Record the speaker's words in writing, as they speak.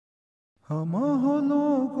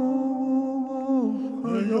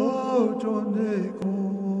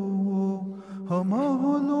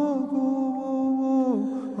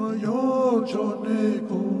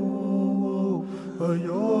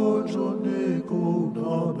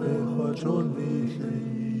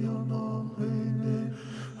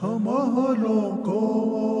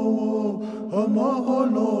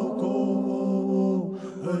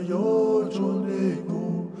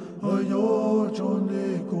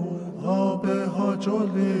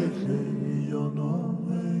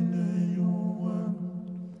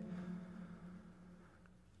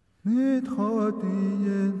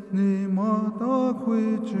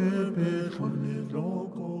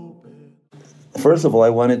First of all, I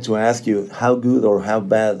wanted to ask you, how good or how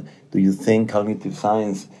bad do you think cognitive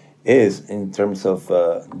science is in terms of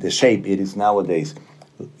the shape it is nowadays?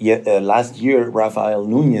 Last year, Rafael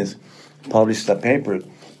Núñez published a paper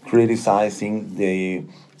criticizing the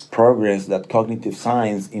progress that cognitive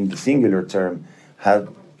science, in the singular term, had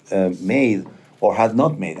made, or had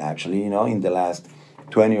not made, actually, in the last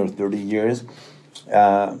 20 or 30 years,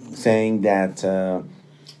 saying that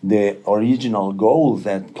the original goals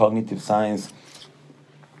that cognitive science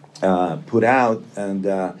put out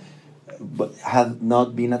but have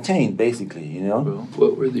not been attained, basically, Well,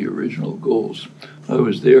 what were the original goals? I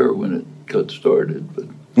was there when it got started, but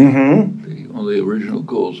the only original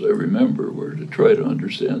goals I remember were to try to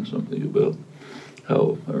understand something about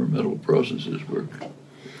how our mental processes work.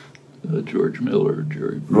 George Miller,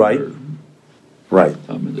 Jerry Bruner. Right.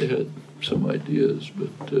 I mean, they had some ideas,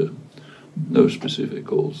 but no specific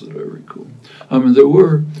goals that I recall. I mean, there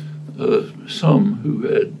were some who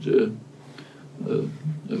had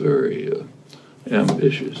very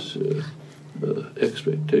ambitious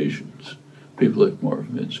expectations. People like Marv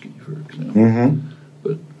Minsky, for example.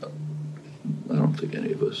 But I don't think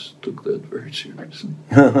any of us took that very seriously.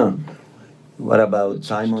 What about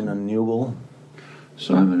Simon and Newell?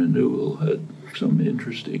 Simon and Newell had some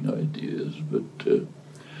interesting ideas, but the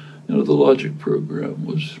logic program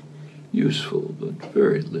was useful, but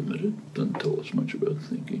very limited. Doesn't tell us much about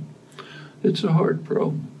thinking. It's a hard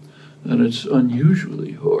problem, and it's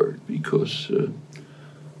unusually hard because,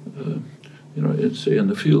 say in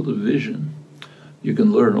the field of vision, you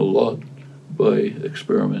can learn a lot by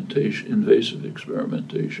experimentation, invasive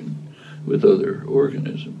experimentation with other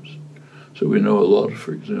organisms. So we know a lot,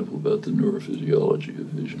 for example, about the neurophysiology of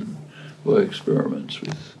vision by experiments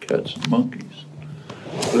with cats and monkeys.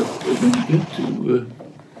 But when you get to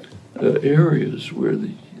areas where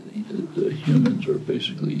the humans are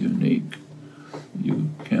basically unique, you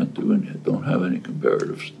can't do any, don't have any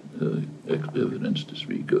comparative evidence to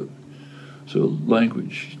speak of. So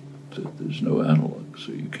language, there's no analog,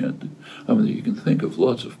 so you can't do. I mean, you can think of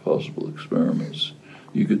lots of possible experiments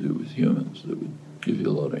you could do with humans that would give you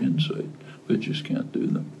a lot of insight, but you just can't do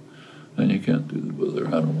them. And you can't do them with other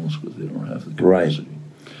animals because they don't have the capacity. Right.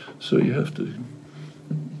 So you have to,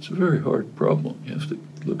 it's a very hard problem. You have to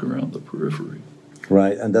look around the periphery.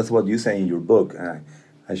 Right, and that's what you say in your book.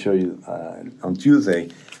 I show you on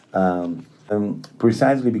Tuesday.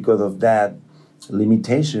 Precisely because of that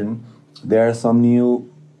limitation, there are some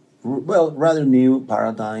rather new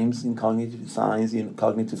paradigms in cognitive science,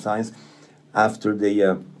 after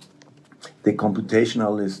the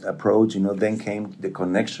computationalist approach, then came the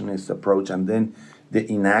connectionist approach, and then the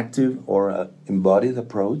inactive or embodied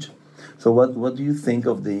approach. So what do you think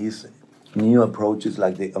of these new approaches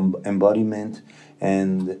like the embodiment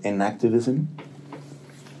and enactivism?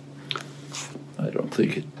 I don't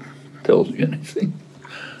think it tells you anything.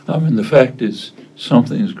 I mean, the fact is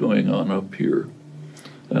something's going on up here.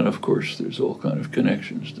 And of course, there's all kind of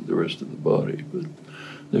connections to the rest of the body, but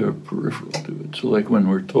they're peripheral to it. So like when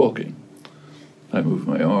we're talking, I move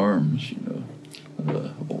my arms,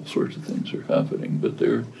 all sorts of things are happening, but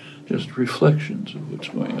they're just reflections of what's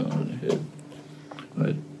going on in the head.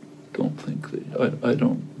 I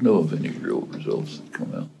don't know of any real results that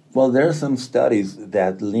come out. Well, there are some studies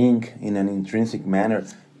that link in an intrinsic manner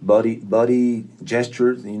body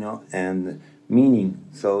gestures, and meaning.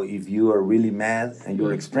 So if you are really mad and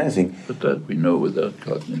you're expressing. But that we know without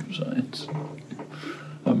cognitive science.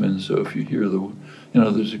 I mean, so if you hear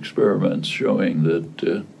there's experiments showing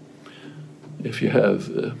that if you have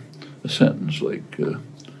a sentence like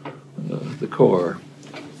the car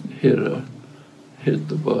hit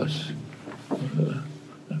the bus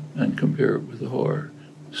and compare it with the car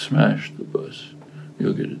smashed the bus,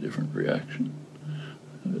 you'll get a different reaction,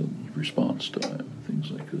 response time, things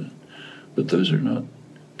like that. But those are not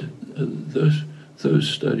those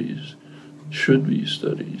studies should be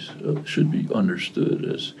understood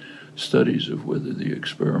as studies of whether the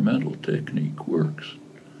experimental technique works.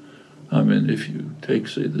 I mean, if you take,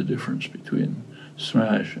 say, the difference between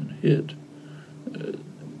smash and hit,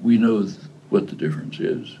 we know what the difference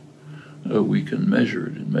is. We can measure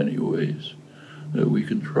it in many ways. We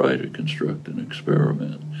can try to construct an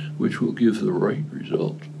experiment which will give the right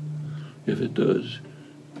result. If it does,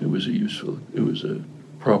 it was a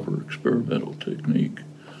proper experimental technique.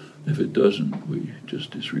 If it doesn't, we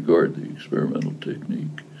just disregard the experimental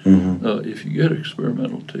technique. If you get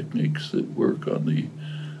experimental techniques that work on the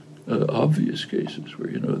obvious cases where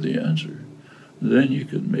you know the answer, then you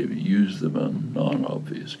can maybe use them on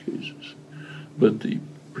non-obvious cases. But the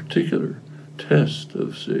particular test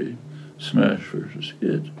of, say, smash versus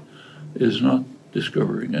hit is not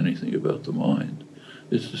discovering anything about the mind.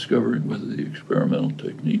 It's discovering whether the experimental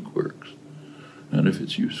technique works and if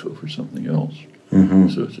it's useful for something else.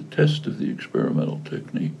 So it's a test of the experimental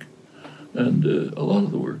technique. And a lot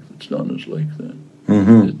of the work that's done is like that.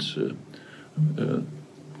 It's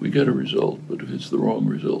we get a result, but if it's the wrong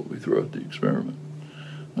result, we throw out the experiment.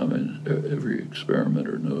 I mean, every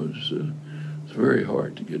experimenter knows it's very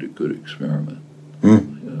hard to get a good experiment.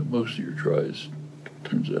 Most of your tries,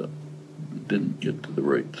 turns out, didn't get to the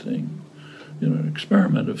right thing. You know, an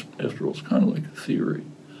experiment, after all, is kind of like a theory.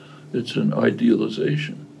 It's an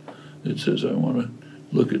idealization. It says, I want to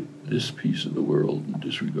look at this piece of the world and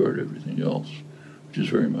disregard everything else, which is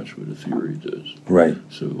very much what a theory does. Right.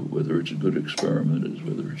 So whether it's a good experiment is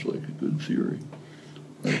whether it's like a good theory.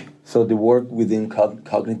 Right? So the work within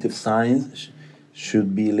cognitive science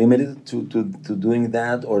should be limited to doing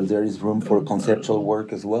that, or there is room for conceptual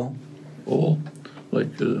work as well? All, like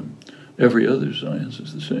every other science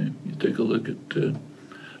is the same. You take a look at,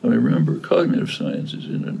 I mean, remember, cognitive science is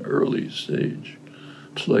in an early stage.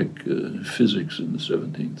 It's like physics in the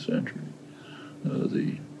 17th century.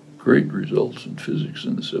 The great results in physics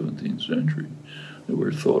in the 17th century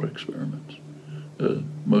were thought experiments.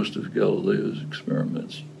 Most of Galileo's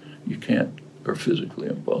experiments are physically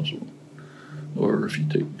impossible. Or if you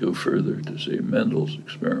go further to, say, Mendel's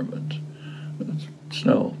experiments, it's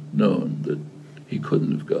now known that he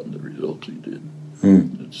couldn't have gotten the results he did.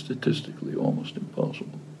 It's statistically almost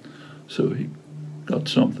impossible. So he got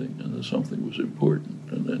something, and the something was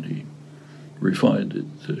important, and then he refined it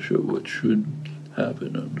to show what should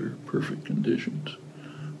happen under perfect conditions,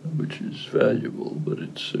 which is valuable, but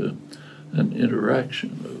it's an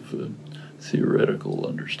interaction of theoretical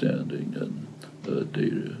understanding and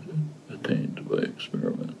data attained by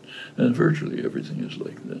experiment. And virtually everything is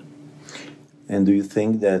like that. And do you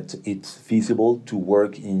think that it's feasible to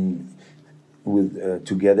work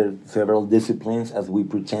together several disciplines as we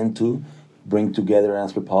pretend to, bring together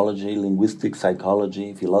anthropology, linguistics,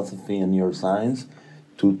 psychology, philosophy, and neuroscience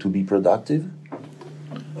to be productive?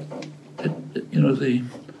 The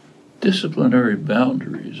disciplinary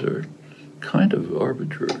boundaries are kind of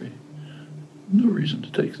arbitrary. No reason to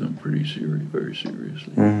take them very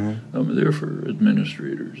seriously. They're for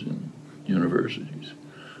administrators in universities.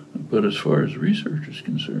 But as far as research is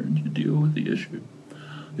concerned, you deal with the issue.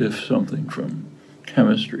 If something from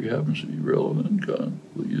chemistry happens to be relevant,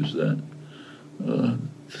 we'll use that.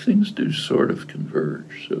 Things do sort of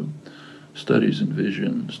converge. So studies in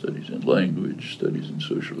vision, studies in language, studies in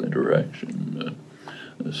social interaction,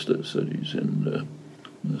 studies in,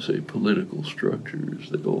 say, political structures,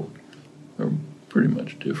 they all are pretty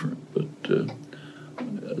much different. But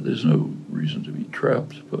there's no reason to be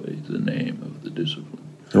trapped by the name of the discipline.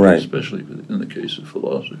 Right. Especially in the case of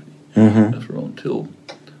philosophy. After all, until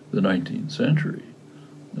the 19th century,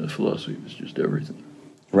 philosophy was just everything.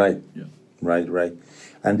 Right. Yeah. Right.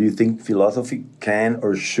 And do you think philosophy can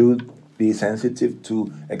or should be sensitive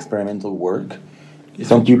to experimental work?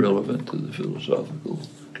 If it's relevant to the philosophical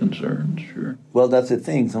concerns, sure. Well, that's the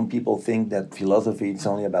thing. Some people think that philosophy is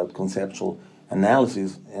only about conceptual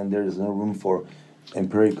analysis and there is no room for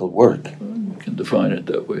empirical work. You can define it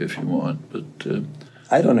that way if you want, but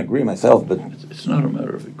I don't agree myself, but it's not a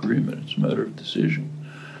matter of agreement, it's a matter of decision.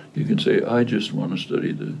 You can say, I just want to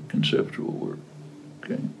study the conceptual work.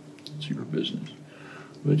 Okay, it's your business.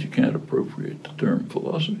 But you can't appropriate the term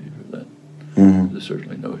philosophy for that. There's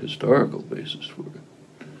certainly no historical basis for it.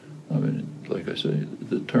 I mean, like I say,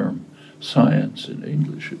 the term science in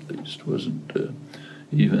English, at least, wasn't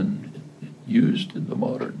even used in the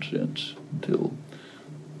modern sense until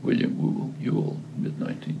William Whewell,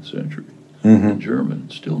 mid-19th century. In German,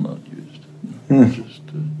 it's still not used. It's just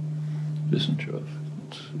Wissenschaft.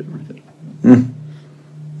 It's everything.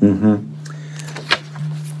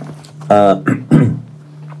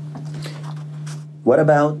 What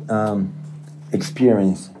about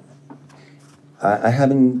experience? I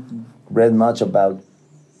haven't read much about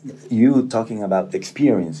you talking about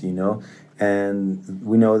experience, And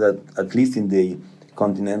we know that at least in the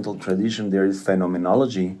continental tradition there is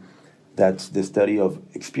phenomenology, that's the study of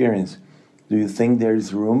experience. Do you think there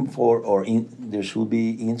is room for, or there should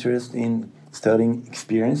be interest in studying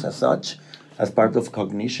experience as such, as part of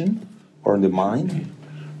cognition or in the mind?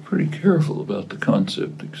 Pretty careful about the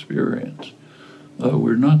concept experience.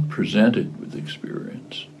 We're not presented with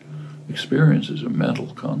experience. Experience is a mental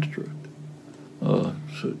construct.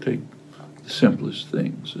 So take the simplest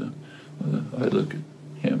things. I look at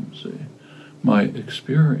him and say, my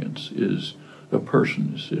experience is a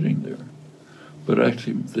person is sitting there. But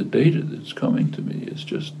actually the data that's coming to me is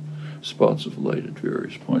just spots of light at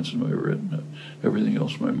various points in my retina. Everything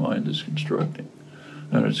else my mind is constructing.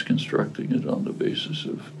 And it's constructing it on the basis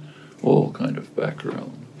of all kind of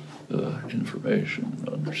background information,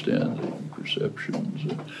 understanding,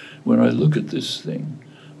 perceptions. When I look at this thing,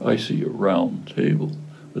 I see a round table,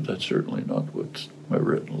 but that's certainly not what my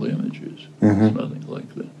retinal image is. Mm-hmm. It's nothing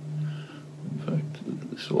like that. In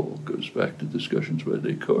fact, this all goes back to discussions by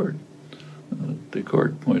Descartes.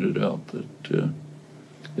 Descartes pointed out that the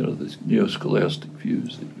neo-scholastic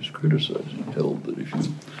views that he was criticizing held that if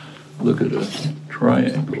you look at a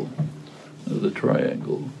triangle, the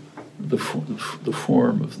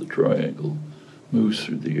form of the triangle moves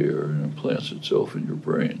through the air and implants itself in your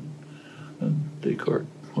brain. And Descartes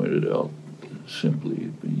pointed out,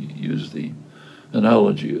 simply use the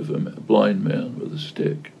analogy of a blind man with a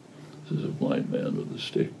stick. Says a blind man with a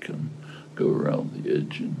stick can go around the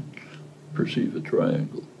edge and perceive a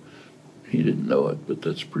triangle. He didn't know it, but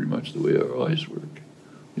that's pretty much the way our eyes work.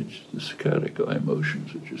 It's the saccadic eye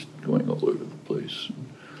motions are just going all over the place. And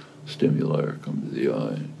stimuli are coming to the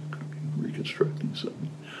eye, reconstructing something.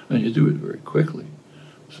 And you do it very quickly.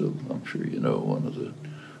 So I'm sure you know one of the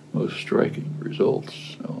most striking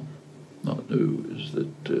results, not new, is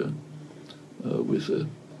that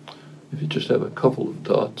if you just have a couple of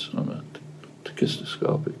dots on a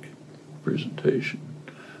tachistoscopic presentation,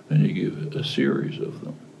 and you give a series of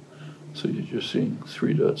them, so you're just seeing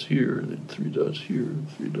 3 dots here, then 3 dots here,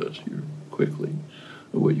 3 dots here, quickly.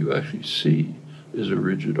 And what you actually see is a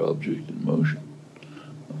rigid object in motion.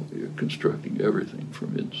 You're constructing everything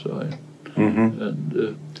from inside. Mm-hmm.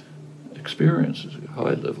 And experience is a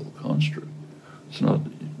high-level construct. It's not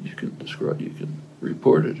that you can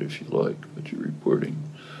report it if you like, but you're reporting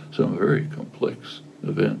some very complex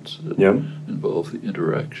events that involve the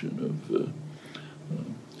interaction of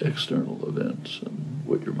external events and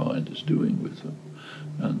what your mind is doing with them.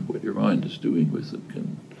 And what your mind is doing with them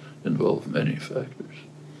can involve many factors,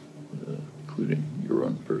 including your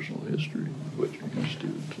own personal history, what you're used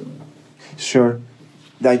to. Sure.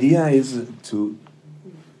 The idea is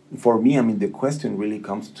for me, the question really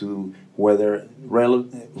comes to whether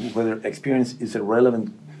experience is a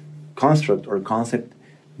relevant construct or concept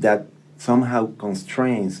that somehow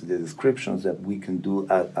constrains the descriptions that we can do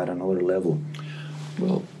at another level.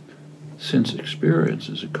 Well, since experience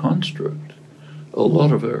is a construct, a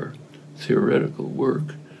lot of our theoretical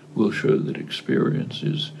work will show that experience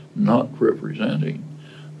is not representing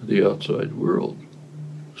the outside world.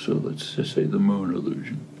 So let's just say the moon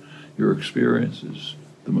illusion. Your experience is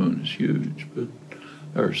the moon is huge, but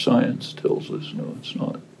our science tells us, no, it's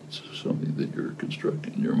not. It's something that you're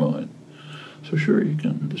constructing in your mind. So sure, you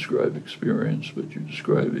can describe experience, but you're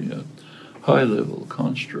describing a high-level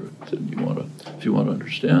construct, and if you want to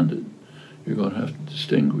understand it, you're going to have to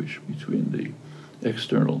distinguish between the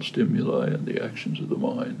external stimuli and the actions of the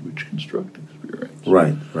mind, which construct experience.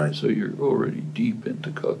 Right. So you're already deep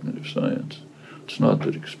into cognitive science. It's not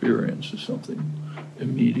that experience is something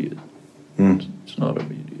immediate. It's not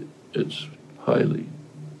immediate. It's highly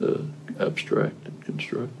abstract and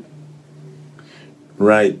constructive.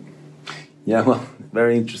 Right. Yeah. Well,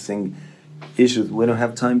 very interesting issues. We don't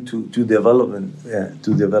have time to develop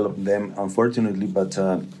them, unfortunately. But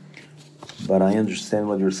I understand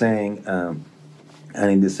what you're saying. And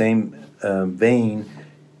in the same vein,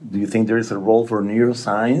 do you think there is a role for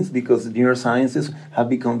neuroscience? Because neurosciences have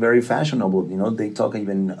become very fashionable. They talk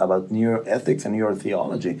even about neuroethics and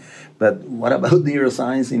neurotheology. But what about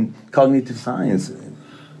neuroscience in cognitive science?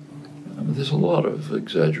 There's a lot of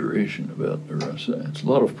exaggeration about neuroscience, a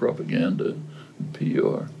lot of propaganda and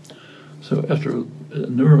PR. So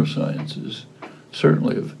neuroscience is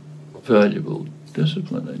certainly a valuable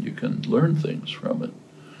discipline, and you can learn things from it,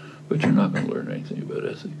 but you're not going to learn anything about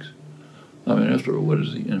ethics. After all, what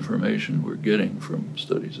is the information we're getting from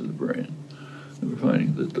studies of the brain? And we're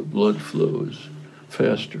finding that the blood flow is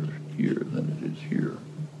faster here than it is here.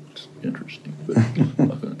 It's interesting, but I'm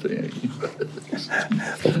not going to tell you anything about ethics.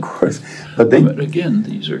 Of course. But again,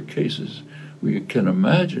 these are cases where you can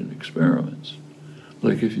imagine experiments,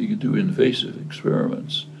 Like if you could do invasive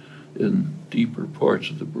experiments in deeper parts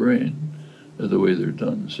of the brain, the way they're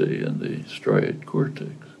done, say, in the striate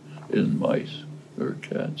cortex in mice or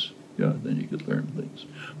cats, yeah, then you could learn things.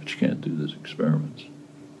 But you can't do those experiments.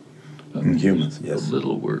 In humans, yes. A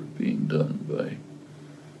little work being done by,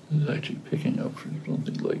 is actually picking up from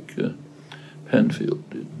something like Penfield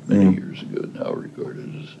did many years ago, now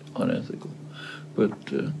regarded as unethical.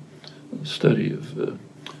 But a study of an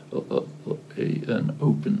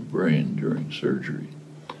open brain during surgery.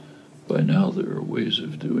 By now there are ways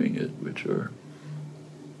of doing it which are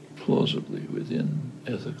plausibly within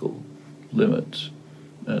ethical limits,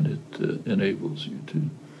 and it enables you to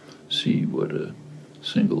see what a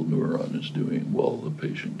single neuron is doing while the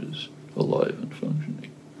patient is alive and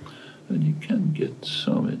functioning. And you can get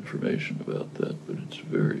some information about that, but it's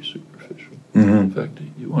very superficial. In fact,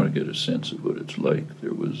 you want to get a sense of what it's like.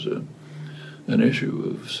 There was an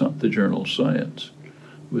issue of the journal Science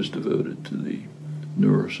was devoted to the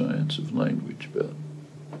neuroscience of language about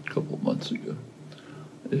a couple months ago.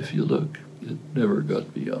 If you look, it never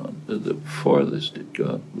got beyond. The farthest it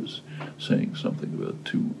got was saying something about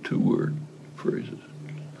two-word phrases.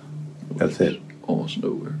 That's it. Almost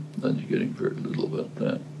nowhere. And you're getting very little about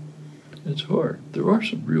that. It's hard. There are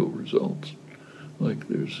some real results. Like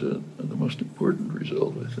there's the most important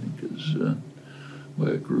result, I think, is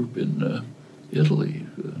by a group in Italy,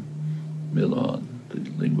 Milan. The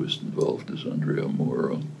linguist involved is Andrea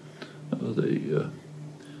Moro.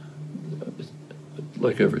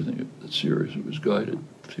 Like everything in the series, it was guided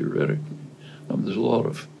theoretically. There's a lot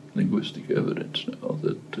of linguistic evidence now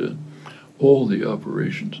that all the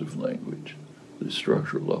operations of language, the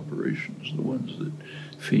structural operations, the ones that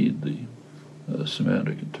feed the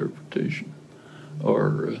semantic interpretation,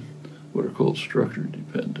 are what are called structure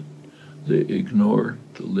dependent. They ignore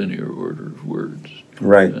the linear order of words,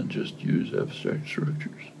 right, and just use abstract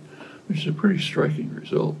structures, which is a pretty striking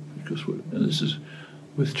result. Because and this is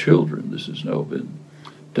with children. This has now been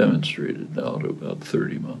demonstrated now to about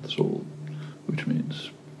 30 months old, which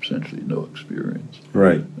means essentially no experience.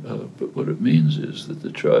 Right. But what it means is that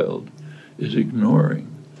the child is ignoring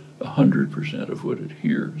 100% of what it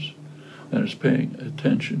hears, and is paying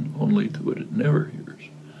attention only to what it never hears,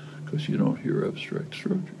 because you don't hear abstract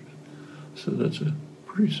structures. So that's a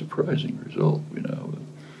pretty surprising result. We now have a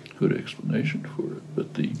good explanation for it.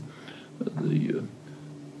 But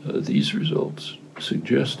these results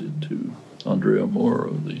suggested to Andrea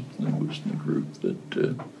Moro, the linguist in the group,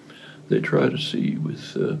 that they try to see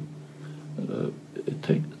with the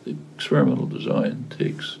experimental design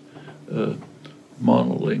takes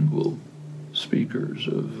monolingual speakers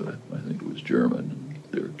of, I think it was German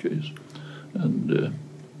in their case, and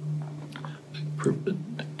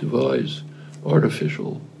devise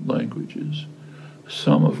artificial languages,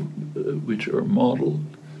 some of which are modeled,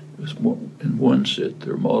 in one set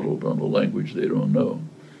they're modeled on a language they don't know,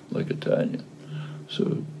 like Italian.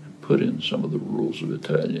 So put in some of the rules of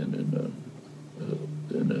Italian in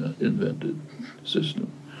an invented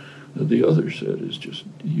system. The other set is just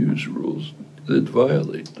use rules that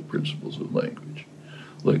violate the principles of language,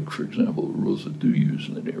 like, for example, rules that do use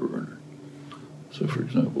linear order. So, for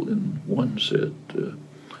example, in one set,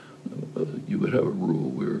 you would have a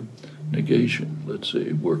rule where negation, let's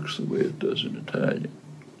say, works the way it does in Italian,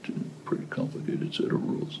 which is a pretty complicated set of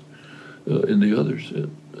rules. In the other set,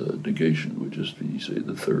 negation would just be, say,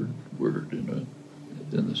 the third word in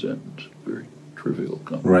the sentence, very trivial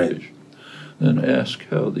complication. Right. Then ask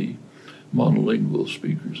how the monolingual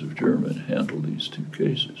speakers of German handle these two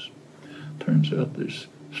cases. Turns out there's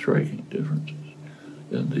striking differences.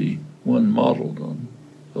 And the one modeled on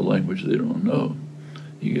a language they don't know,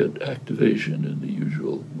 you get activation in the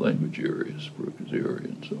usual language areas, Broca's area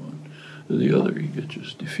and so on. The other, you get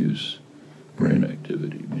just diffuse brain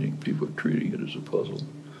activity, meaning people are treating it as a puzzle.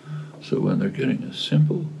 So when they're getting a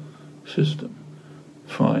simple system,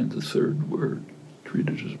 find the third word, treat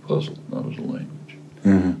it as a puzzle, not as a language.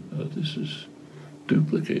 This is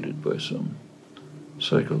duplicated by some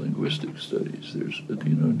psycholinguistic studies. There's, do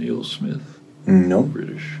you know Neil Smith? No.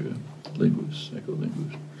 British linguist,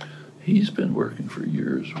 psycholinguist. He's been working for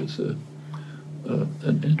years with a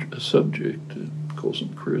subject, calls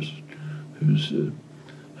him Chris, who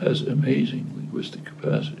has amazing linguistic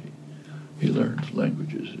capacity. He learns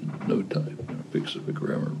languages in no time. Picks up a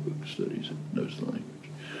grammar book, studies it, knows the language.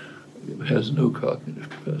 Has no cognitive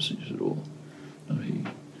capacities at all. He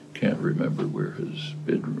can't remember where his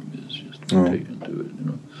bedroom is, just taken to it,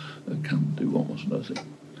 can do almost nothing.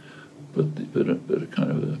 But a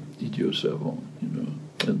kind of a idiot savant,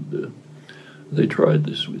 And they tried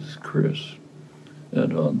this with Chris,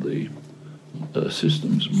 and on the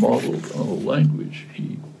systems modeled on a language,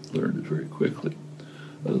 he learned it very quickly.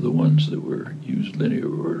 The ones that were used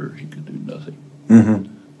linear order, he could do nothing.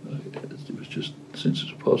 It was just, since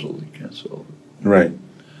it's a puzzle, he can't solve it. Right.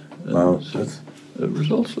 And Wow. so,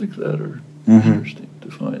 results like that are interesting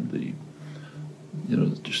to find.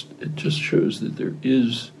 It just shows that there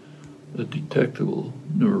is a detectable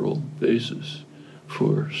neural basis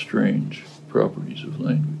for strange properties of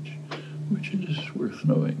language, which is worth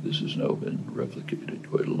knowing. This has now been replicated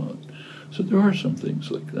quite a lot. So there are some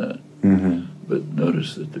things like that. But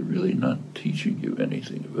notice that they're really not teaching you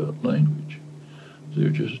anything about language. They're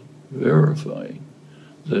just verifying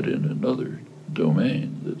that in another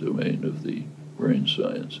domain, the domain of the brain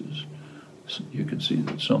sciences, you can see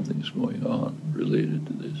that something's going on related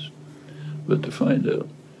to this. But to find out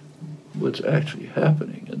what's actually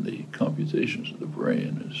happening in the computations of the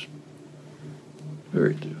brain is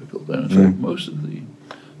very difficult. And in fact, most of the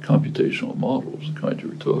computational models, the kind you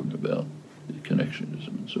were talking about, the connectionism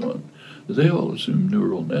and so on, they all assume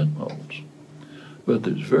neural net models. But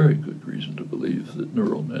there's very good reason to believe that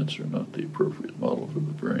neural nets are not the appropriate model for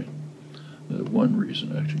the brain. One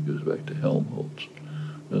reason actually goes back to Helmholtz.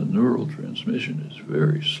 Neural transmission is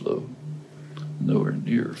very slow, nowhere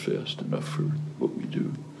near fast enough for what we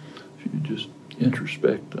do. If you just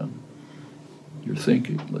introspect on your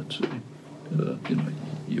thinking, let's say,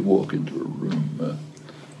 you walk into a room,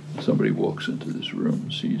 somebody walks into this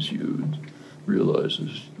room, sees you,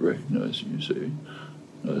 recognizes you, say,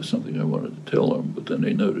 something I wanted to tell them, but then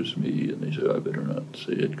they notice me and they say, I better not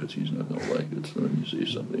say it because he's not going to like it. So then you say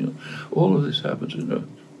something else. All of this happens in a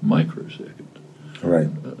microsecond. Right.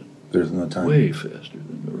 There's no time. Way faster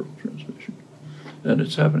than neural transmission. And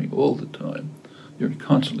it's happening all the time. You're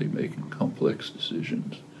constantly making complex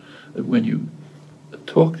decisions. And when you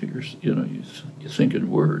talk to you think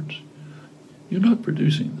in words, you're not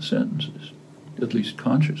producing the sentences, at least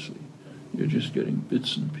consciously. You're just getting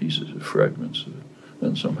bits and pieces of fragments of it.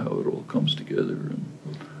 And somehow it all comes together,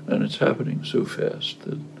 and it's happening so fast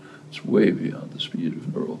that it's way beyond the speed of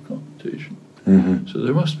neural computation. So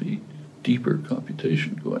there must be deeper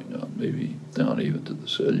computation going on, maybe down even to the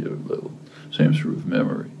cellular level. Same true of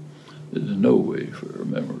memory. There's no way for our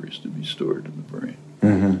memories to be stored in the brain.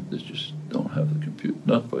 They just don't have the compute,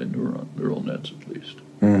 not by neural nets at least.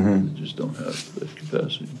 They just don't have that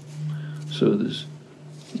capacity. So this,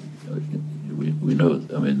 we know,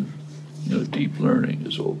 deep learning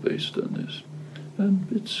is all based on this. And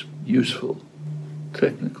it's useful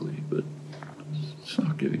technically, but it's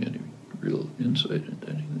not giving any real insight into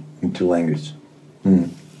anything. Into language.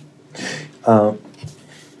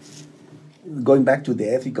 Going back to the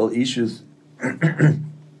ethical issues, do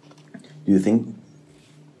you think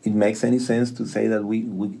it makes any sense to say that we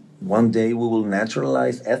one day we will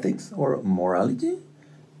naturalize ethics or morality?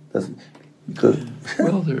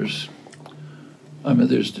 Well, there's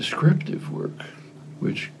descriptive work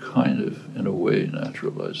which kind of, in a way,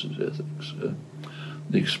 naturalizes ethics.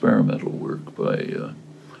 The experimental work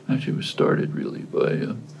actually was started really by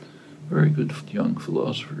a very good young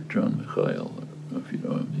philosopher, John Michael. I don't know if you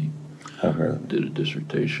know him. I've heard of him. Did a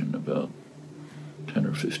dissertation about 10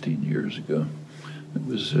 or 15 years ago.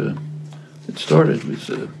 It started with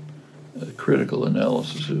a critical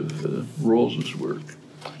analysis of Rawls's work.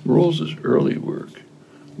 Rawls's early work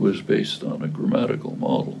was based on a grammatical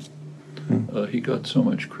model. He got so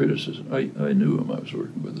much criticism. I knew him. I was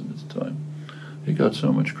working with him at the time. He got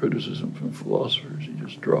so much criticism from philosophers, he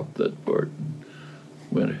just dropped that part and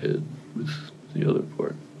went ahead with the other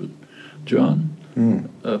part. But John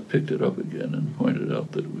picked it up again and pointed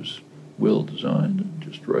out that it was well designed and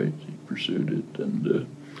just right. He pursued it and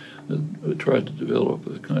tried to develop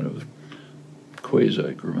a kind of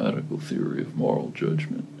quasi-grammatical theory of moral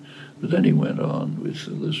judgment. But then he went on with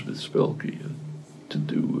Elizabeth Spelke to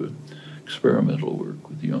do experimental work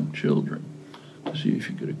with young children to see if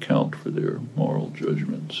you could account for their moral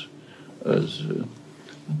judgments as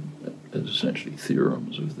essentially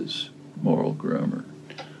theorems of this moral grammar.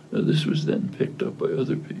 This was then picked up by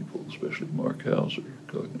other people, especially Mark Hauser,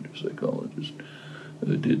 cognitive psychologist,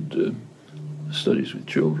 who did studies with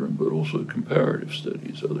children, but also comparative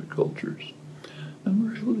studies, other cultures. And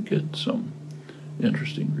we're able to get some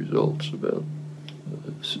interesting results about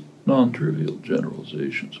non-trivial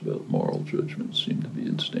generalizations about moral judgments seem to be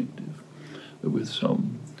instinctive, with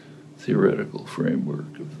some theoretical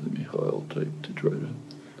framework of the Michael type to try to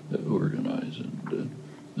organize and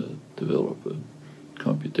develop a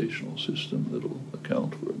computational system that'll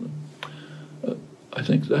account for them. I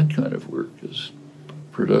think that kind of work is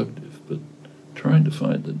productive, but trying to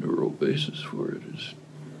find the neural basis for it is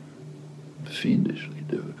fiendishly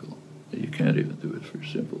difficult. You can't even do it for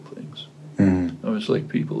simple things. It's like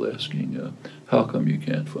people asking, how come you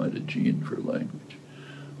can't find a gene for language?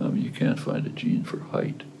 You can't find a gene for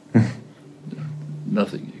height.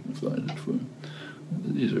 Nothing you can find it for.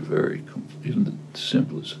 These are even the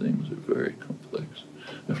simplest things are very complex.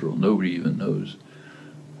 After all, nobody even knows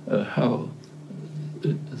how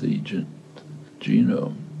the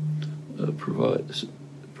genome provides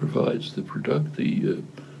the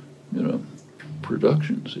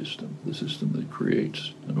production system, the system that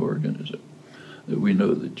creates an organism. We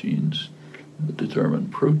know that genes determine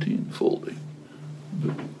protein folding,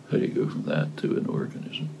 but how do you go from that to an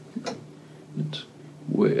organism? It's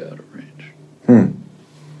way out of range.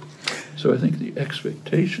 So I think the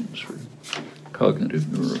expectations for cognitive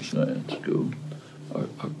neuroscience are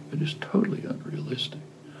just totally unrealistic.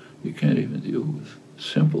 You can't even deal with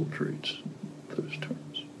simple traits in those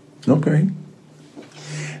terms. Okay.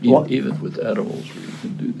 Even with animals where you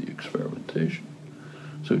can do the experimentation.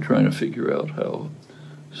 So trying to figure out how,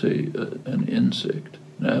 say, an insect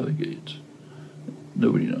navigates,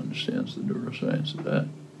 nobody understands the neuroscience of that.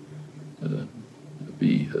 A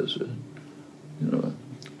bee has a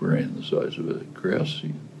brain the size of a grass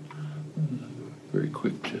seed, very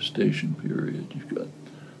quick gestation period. You've got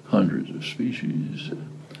hundreds of species.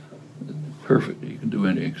 Perfect. You can do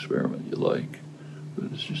any experiment you like,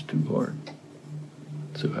 but it's just too hard.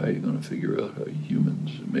 So how are you going to figure out how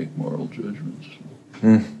humans make moral judgments?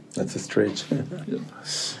 That's a stretch. Yeah.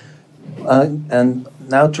 And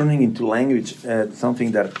now turning into language,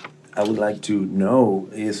 something that I would like to know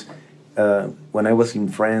is when I was in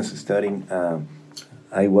France studying,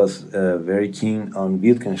 I was very keen on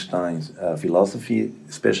Wittgenstein's philosophy,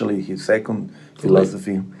 especially his second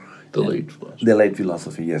philosophy. The late philosophy. The late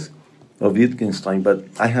philosophy, yes, of Wittgenstein. But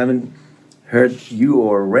I haven't heard you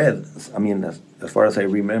or read, as far as I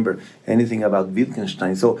remember, anything about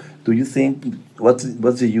Wittgenstein. So do you think, what's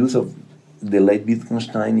the use of the late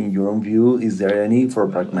Wittgenstein in your own view? Is there any for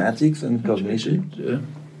pragmatics and cognition?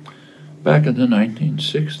 Back in the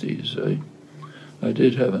 1960s, I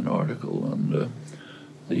did have an article on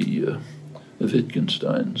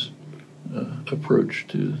Wittgenstein's approach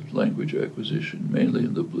to language acquisition, mainly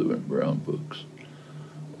in the Blue and Brown books.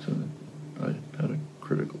 So I had a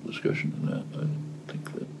critical discussion on that. I don't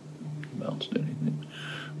think that amounts to anything.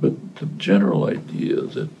 But the general idea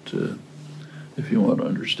that if you want to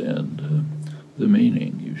understand the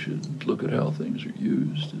meaning, you should look at how things are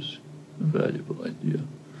used is a valuable idea.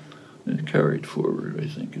 And carried forward, I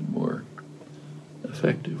think, in more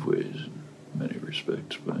effective ways in many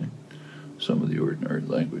respects by some of the ordinary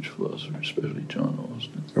language philosophers, especially John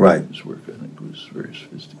Austin. Right. His work, I think, was very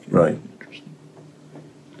sophisticated and interesting.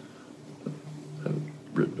 I haven't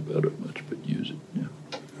written about it much, but use it, yeah.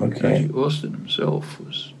 Okay. Actually, Austin himself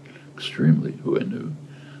was who I knew,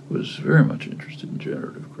 was very much interested in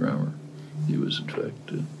generative grammar. He was, in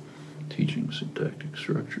fact, teaching syntactic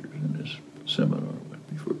structures in his seminar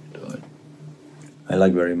before he died. I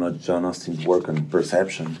like very much John Austin's work on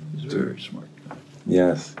perception. He's a very smart guy.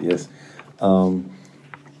 Yes.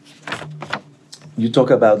 You talk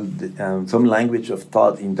about some language of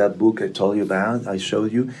thought in that book I told you about, I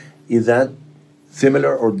showed you. Is that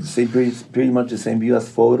similar or the same, pretty much the same view as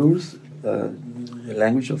Fodor's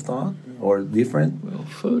language of thought, or different? Well,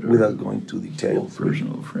 Fodor, without going to details. A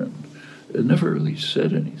personal friend, it never really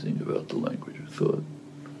said anything about the language of thought.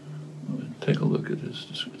 Take a look at his.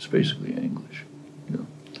 It's basically English.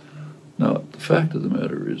 Now, the fact of the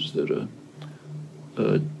matter is that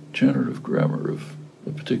a generative grammar of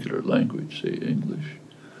a particular language, say English,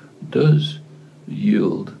 does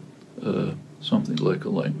yield something like a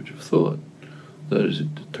language of thought. That is,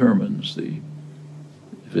 it determines if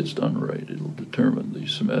it's done right, it'll determine the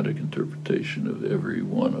semantic interpretation of every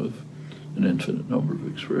one of an infinite number of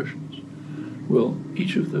expressions. Well,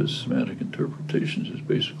 each of those semantic interpretations is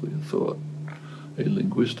basically a thought, a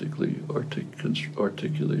linguistically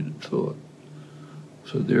articulated thought.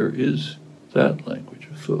 So there is that language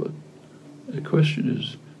of thought. The question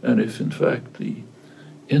is, and if in fact the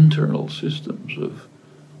internal systems of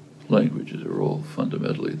languages are all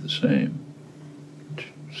fundamentally the same,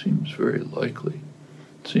 which seems very likely,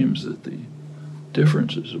 it seems that the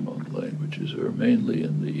differences among languages are mainly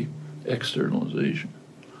in the externalization,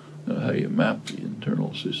 how you map the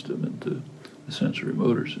internal system into the sensory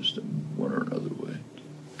motor system one or another way.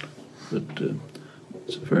 But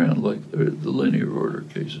it's very unlikely. The linear order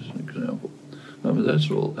case is an example. That's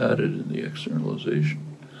all added in the externalization.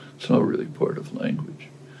 It's not really part of language.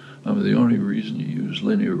 The only reason you use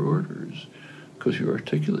linear order is because your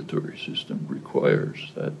articulatory system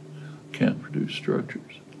requires that, can't produce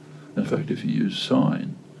structures. In fact, if you use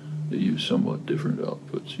sign, they use somewhat different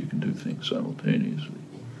outputs. You can do things simultaneously.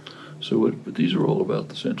 But these are all about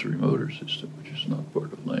the sensory motor system, which is not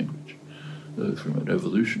part of language. From an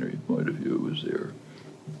evolutionary point of view, it was there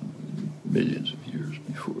millions of years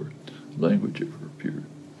before language ever appeared.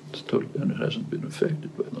 And it hasn't been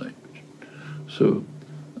affected by language. So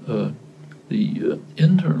the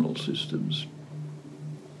internal systems,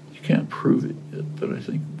 you can't prove it yet, but I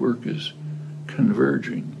think work is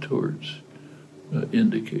converging towards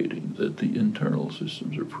indicating that the internal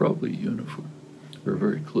systems are probably uniform, or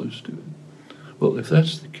very close to it. Well, if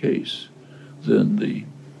that's the case, then the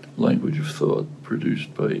language of thought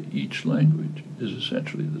produced by each language is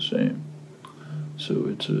essentially the same. So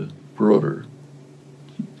it's a broader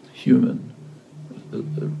human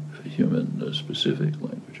specific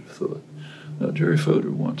language of thought. Now, Jerry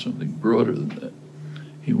Fodor wants something broader than that.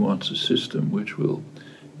 He wants a system which will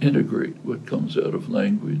integrate what comes out of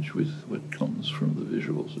language with what comes from the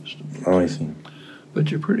visual system. Oh, I see.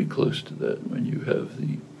 But you're pretty close to that when you have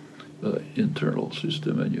the internal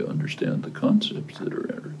system and you understand the concepts that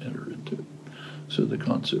are enter into it. So the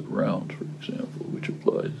concept round, for example, which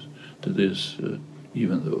applies to this,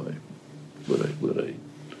 even though what I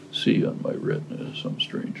see on my retina is some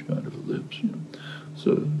strange kind of ellipse.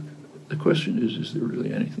 So the question is there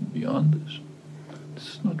really anything beyond this?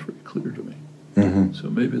 It's not very clear to me. Mm-hmm. So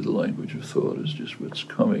maybe the language of thought is just what's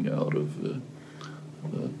coming out of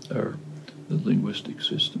our linguistic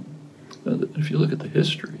system. If you look at the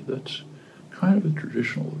history, that's kind of a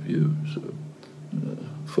traditional view. So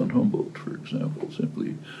von Humboldt, for example,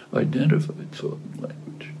 simply identified thought and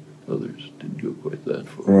language. Others didn't go quite that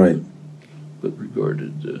far. Right. But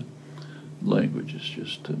regarded language as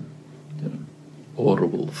just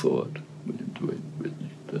audible thought. William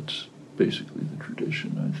Whitney. That's basically the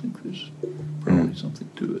tradition. I think there's probably something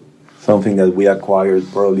to it. Something that we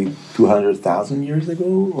acquired probably 200,000 years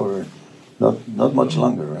ago, or not much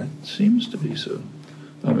longer, right? Seems to be so.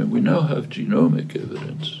 I mean, we now have genomic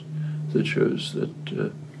evidence that shows that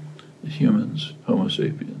humans, Homo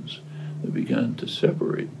sapiens, began to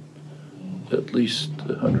separate at least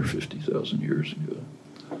 150,000 years ago,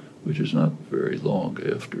 which is not very long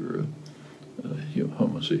after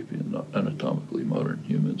Homo sapien, anatomically modern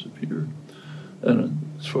humans appeared. And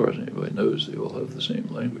as far as anybody knows, they all have the same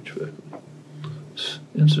language faculty.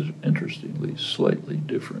 Interestingly, slightly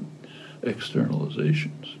different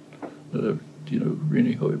externalizations.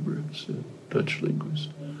 René Hoijbroek's Dutch linguist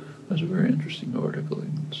has a very interesting article. I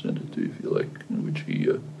can send it to you if you like, in which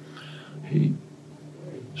he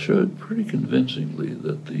showed pretty convincingly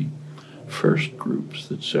that the first groups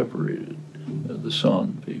that separated the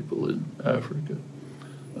San people in Africa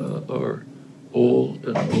are all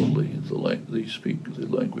and only they speak the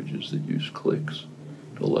languages that use clicks,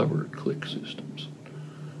 elaborate click systems.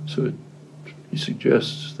 So he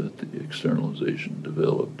suggests that the externalization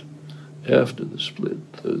developed after the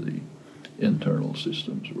split, though the internal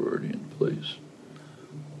systems were already in place.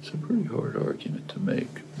 It's a pretty hard argument to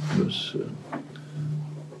make because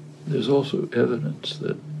there's also evidence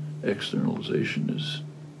that externalization is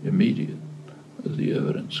immediate. The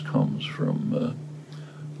evidence comes from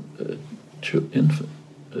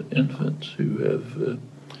infants who have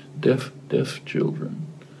deaf children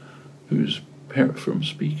whose from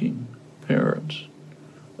speaking parents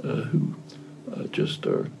who just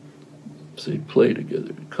are, say, play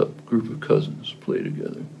together. A group of cousins play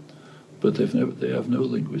together, but they have no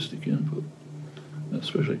linguistic input,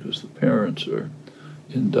 especially because the parents are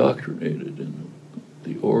indoctrinated in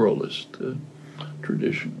the oralist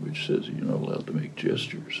tradition, which says you're not allowed to make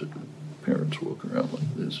gestures. So the parents walk around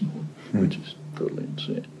like this, which is totally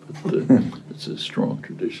insane. But it's a strong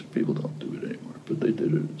tradition. People don't do it anymore, but they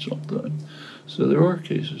did it at some time. So there are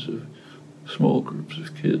cases of small groups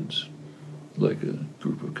of kids, like a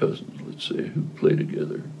group of cousins, let's say, who play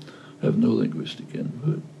together, have no linguistic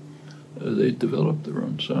input. They develop their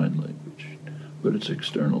own sign language, but it's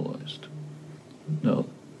externalized. Now,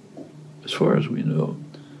 as far as we know,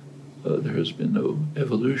 there has been no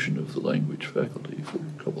evolution of the language faculty for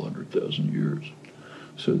a couple 100,000 years.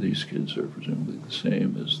 So these kids are presumably the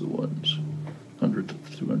same as the ones 100 to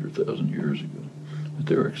 200,000 years ago. But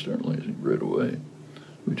they're externalizing right away,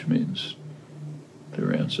 which means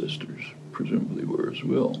their ancestors presumably were as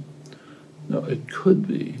well. Now, it could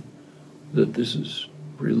be that this is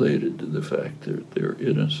related to the fact that they're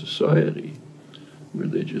in a society where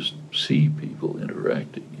they just see people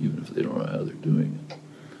interacting, even if they don't know how they're doing it.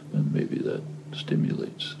 And maybe that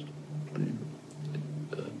stimulates the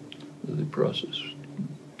process.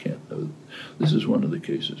 Can't know. This is one of the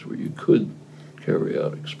cases where you could carry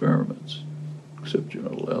out experiments, except you're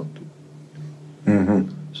not allowed to. Mm-hmm.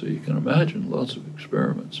 So you can imagine lots of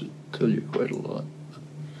experiments that tell you quite a lot.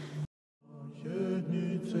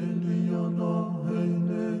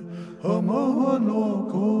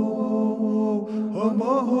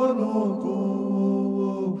 Hamahaloko,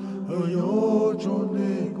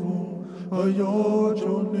 Ayojoniku,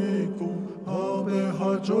 Ayojoniku, Abe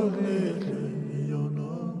Hajolele,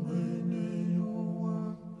 Yana Meneyoa.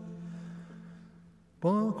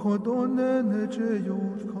 Bakodone Neche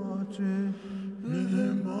Yokache,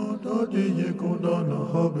 Mata Diye Kodana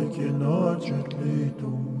Habekina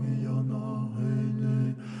Chetlito, Yana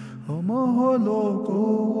Hene. Hamahaloko,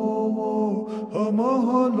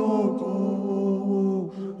 Hamahaloko,